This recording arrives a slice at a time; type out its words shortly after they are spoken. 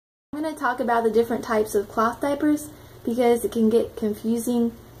going to talk about the different types of cloth diapers because it can get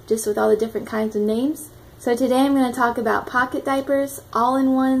confusing just with all the different kinds of names. So today I'm going to talk about pocket diapers,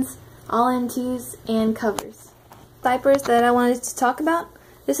 all-in-ones, all-in-twos, and covers. Diapers that I wanted to talk about.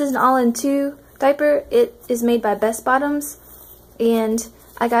 This is an all-in-two diaper. It is made by Best Bottoms, and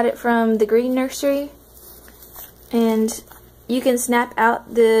I got it from the Green Nursery. And you can snap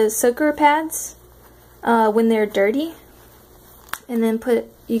out the soaker pads when they're dirty, and then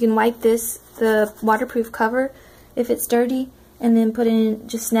you can wipe the waterproof cover if it's dirty, and then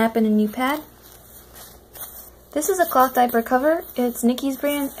just snap in a new pad. This is a cloth diaper cover. It's Nikki's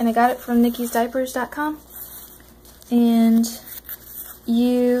brand, and I got it from nickisdiapers.com. And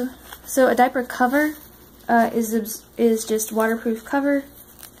so a diaper cover is just waterproof cover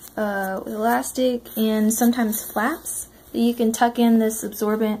with elastic and sometimes flaps that you can tuck in this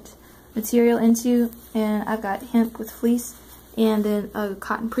absorbent material into. And I've got hemp with fleece and then a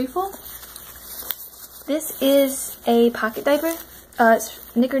cotton pre-fold. This is a pocket diaper.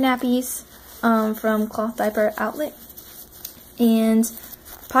 It's Knicker Nappies from Cloth Diaper Outlet. And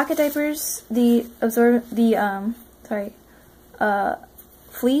pocket diapers, the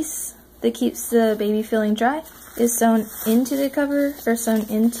fleece that keeps the baby feeling dry is sewn into the cover, or sewn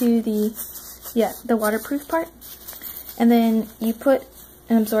into the waterproof part. And then you put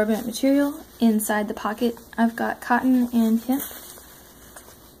an absorbent material inside the pocket. I've got cotton and hemp.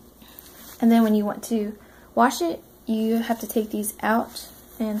 And then when you want to wash it, you have to take these out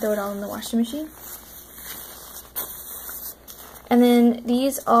and throw it all in the washing machine. And then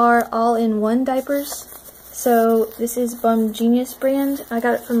these are all-in-one diapers. So this is Bum Genius brand. I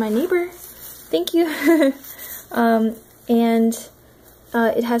got it from my neighbor. Thank you.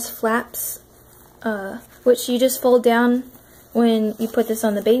 It has flaps, which you just fold down when you put this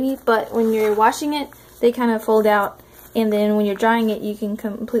on the baby, but when you're washing it, they kind of fold out, and then when you're drying it, you can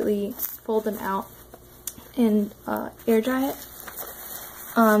completely fold them out and air dry it.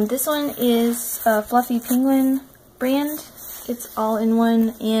 This one is Fluffy Penguin brand. It's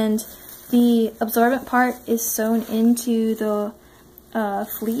all-in-one, and the absorbent part is sewn into the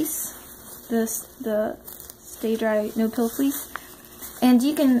fleece, the Stay Dry No Pill fleece, and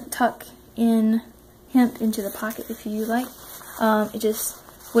you can tuck in hemp into the pocket if you like.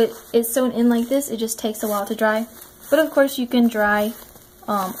 It's sewn in like this. It just takes a while to dry, but of course you can dry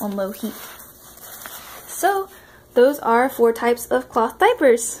on low heat. So those are 4 types of cloth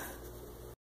diapers.